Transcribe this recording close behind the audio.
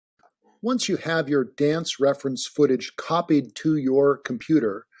once you have your dance reference footage copied to your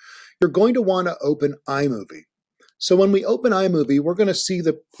computer, you're going to want to open iMovie. So when we open iMovie, we're going to see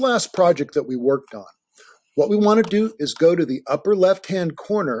the last project that we worked on. What we want to do is go to the upper left-hand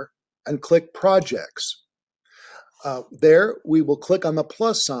corner and click Projects. There, we will click on the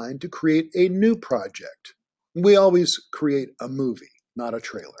plus sign to create a new project. We always create a movie, not a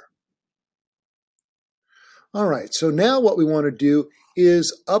trailer. All right, so now what we want to do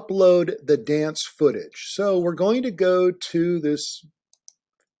is upload the dance footage. So we're going to go to this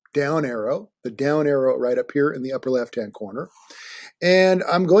down arrow, the down arrow right up here in the upper left-hand corner. And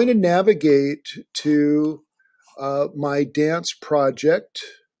I'm going to navigate to my dance project.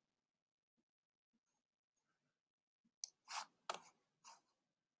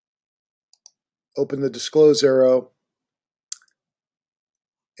 Open the disclose arrow.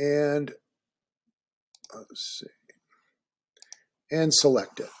 And let's see. And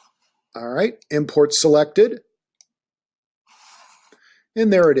select it. All right, import selected.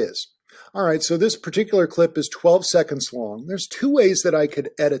 And there it is. All right, so this particular clip is 12 seconds long. There's two ways that I could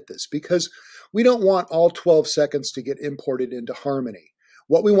edit this because we don't want all 12 seconds to get imported into Harmony.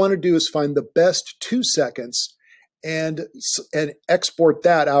 What we want to do is find the best 2 seconds and export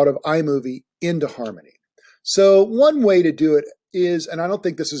that out of iMovie into Harmony. So one way to do it is, and I don't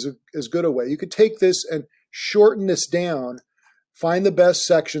think this is as good a way, you could take this and shorten this down, find the best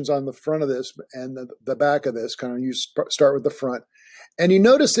sections on the front of this and the back of this, kind of start with the front. And you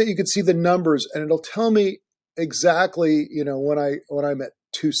notice that you can see the numbers and it'll tell me exactly, when I'm at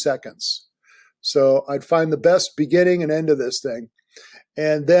 2 seconds. So I'd find the best beginning and end of this thing,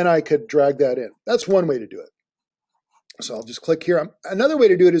 and then I could drag that in. That's one way to do it. So I'll just click here. Another way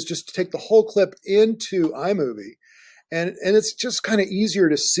to do it is just to take the whole clip into iMovie, and it's just kind of easier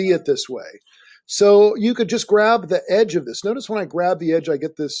to see it this way. So you could just grab the edge of this. Notice when I grab the edge, I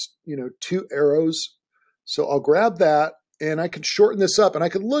get this, 2 arrows. So I'll grab that, and I can shorten this up, and I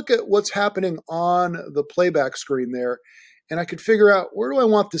could look at what's happening on the playback screen there, and I could figure out where do I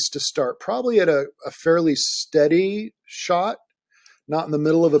want this to start. Probably at a fairly steady shot, not in the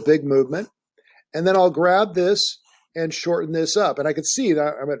middle of a big movement. And then I'll grab this and shorten this up. And I can see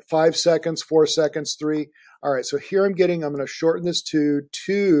that I'm at 5 seconds, 4 seconds, 3. All right, so here I'm going to shorten this to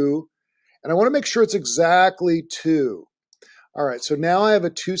 2. And I want to make sure it's exactly 2. All right, so now I have a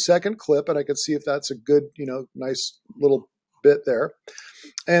 2-second clip, and I can see if that's a good, nice little bit there.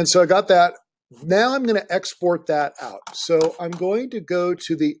 And so I got that. Now I'm going to export that out. So I'm going to go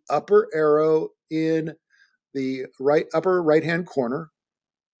to the upper arrow in the upper right-hand corner,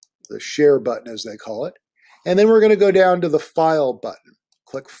 the share button as they call it. And then we're going to go down to the File button.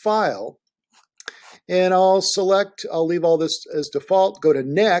 Click File, and I'll leave all this as default, go to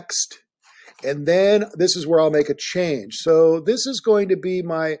Next, and then this is where I'll make a change. So this is going to be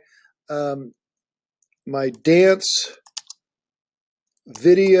my, my dance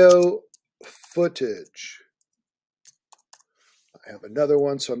video footage. I have another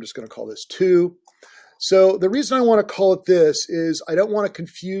one, so I'm just going to call this 2. So the reason I want to call it this is I don't want to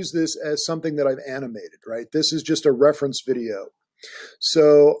confuse this as something that I've animated, right? This is just a reference video.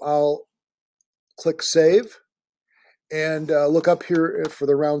 So I'll click Save and look up here for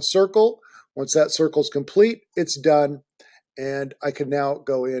the round circle. Once that circle's complete, it's done. And I can now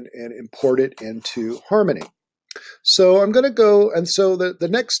go in and import it into Harmony. So I'm going to go, and so the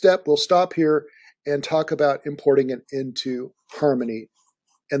next step, we'll stop here and talk about importing it into Harmony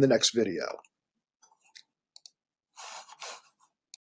in the next video.